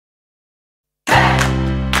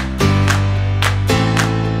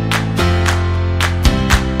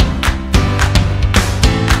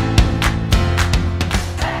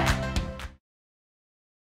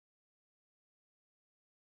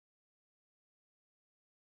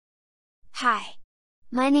Hi!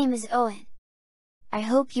 My name is Owen. I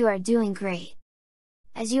hope you are doing great.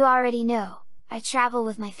 As you already know, I travel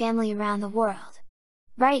with my family around the world.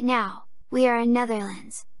 Right now, we are in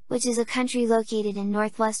Netherlands, which is a country located in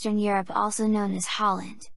northwestern Europe also known as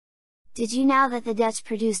Holland. Did you know that the Dutch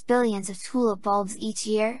produce billions of tulip bulbs each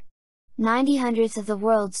year? 90 hundredths of the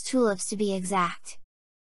world's tulips to be exact.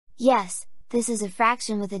 Yes, this is a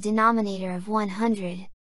fraction with a denominator of 100.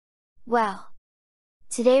 Well,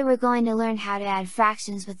 today we're going to learn how to add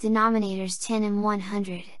fractions with denominators 10 and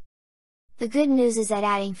 100. The good news is that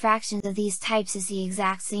adding fractions of these types is the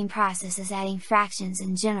exact same process as adding fractions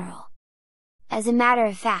in general. As a matter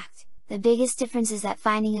of fact, the biggest difference is that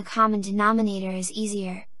finding a common denominator is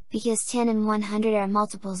easier, because 10 and 100 are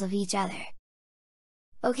multiples of each other.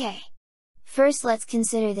 Okay! First let's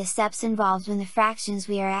consider the steps involved when the fractions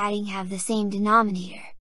we are adding have the same denominator.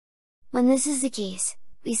 When this is the case,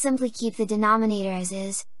 we simply keep the denominator as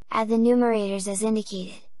is, add the numerators as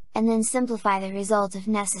indicated, and then simplify the result if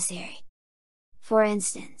necessary. For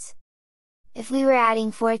instance, if we were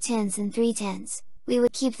adding 4 tenths and 3 tenths, we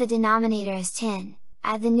would keep the denominator as 10,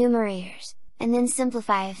 add the numerators, and then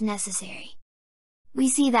simplify if necessary. We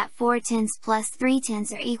see that 4 tenths plus 3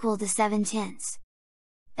 tenths are equal to 7 tenths.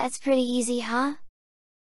 That's pretty easy, huh?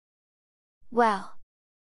 Well,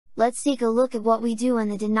 let's take a look at what we do when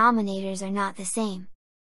the denominators are not the same.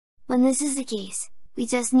 When this is the case, we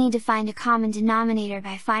just need to find a common denominator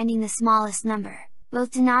by finding the smallest number.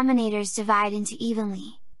 Both denominators divide into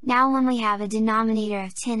evenly. Now when we have a denominator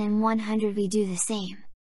of 10 and 100 we do the same.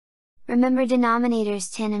 Remember,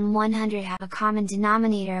 denominators 10 and 100 have a common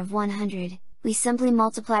denominator of 100, we simply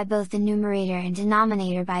multiply both the numerator and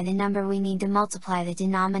denominator by the number we need to multiply the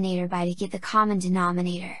denominator by to get the common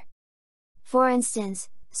denominator. For instance,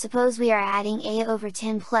 suppose we are adding a over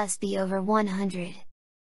 10 plus b over 100.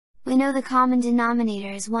 We know the common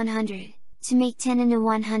denominator is 100, to make 10 into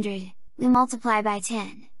 100, we multiply by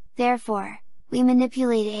 10, therefore, we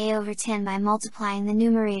manipulate a over 10 by multiplying the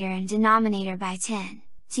numerator and denominator by 10,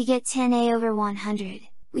 to get 10a over 100,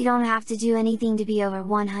 we don't have to do anything to be over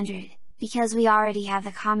 100, because we already have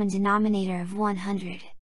the common denominator of 100.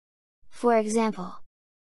 For example,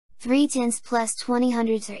 3 tenths plus 20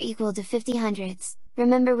 hundredths are equal to 50 hundredths,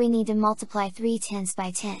 remember we need to multiply 3 tenths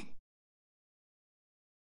by 10.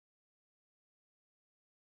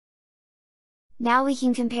 Now we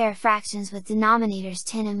can compare fractions with denominators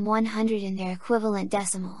 10 and 100 in their equivalent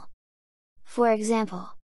decimal. For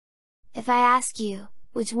example, if I ask you,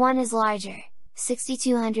 which one is larger,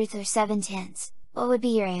 62 hundredths or 7 tenths, what would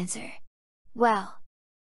be your answer? Well,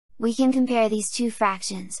 we can compare these two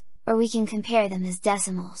fractions, or we can compare them as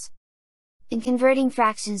decimals. In converting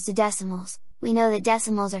fractions to decimals, we know that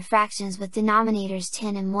decimals are fractions with denominators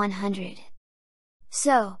 10 and 100.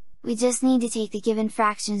 So, we just need to take the given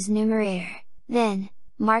fraction's numerator, then,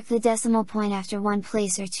 mark the decimal point after one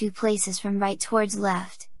place or two places from right towards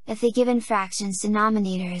left, if the given fraction's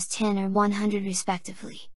denominator is 10 or 100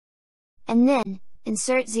 respectively. And then,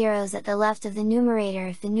 insert zeros at the left of the numerator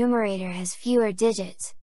if the numerator has fewer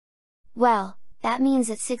digits. Well, that means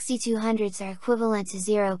that 62 hundredths are equivalent to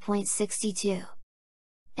 0.62.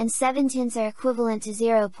 And 7 tenths are equivalent to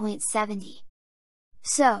 0.70.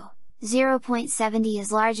 So, 0.70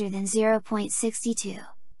 is larger than 0.62,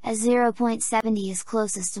 as 0.70 is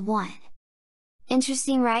closest to 1.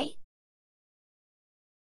 Interesting, right?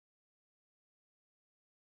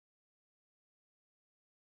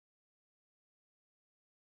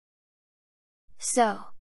 So,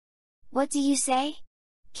 what do you say?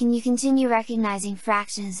 Can you continue recognizing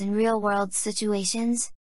fractions in real-world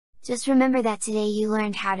situations? Just remember that today you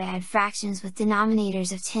learned how to add fractions with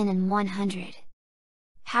denominators of 10 and 100.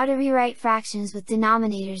 How to rewrite fractions with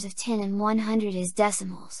denominators of 10 and 100 as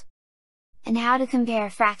decimals. And how to compare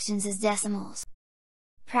fractions as decimals.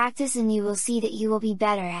 Practice and you will see that you will be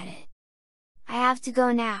better at it. I have to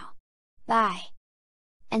go now. Bye!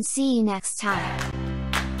 And see you next time!